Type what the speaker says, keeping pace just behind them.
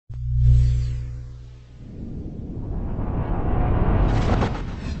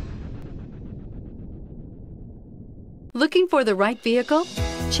Looking for the right vehicle?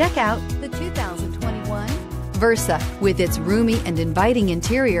 Check out the 2021 Versa. With its roomy and inviting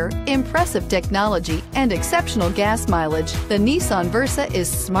interior, impressive technology, and exceptional gas mileage, the Nissan Versa is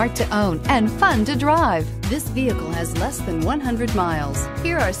smart to own and fun to drive. This vehicle has less than 100 miles.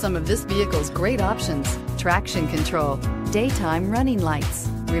 Here are some of this vehicle's great options: traction control, daytime running lights,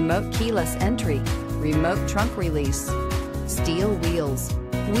 remote keyless entry, remote trunk release, steel wheels,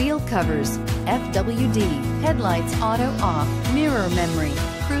 wheel covers, FWD, headlights auto off, mirror memory,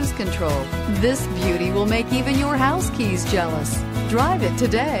 cruise control. This beauty will make even your house keys jealous. Drive it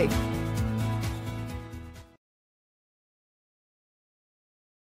today.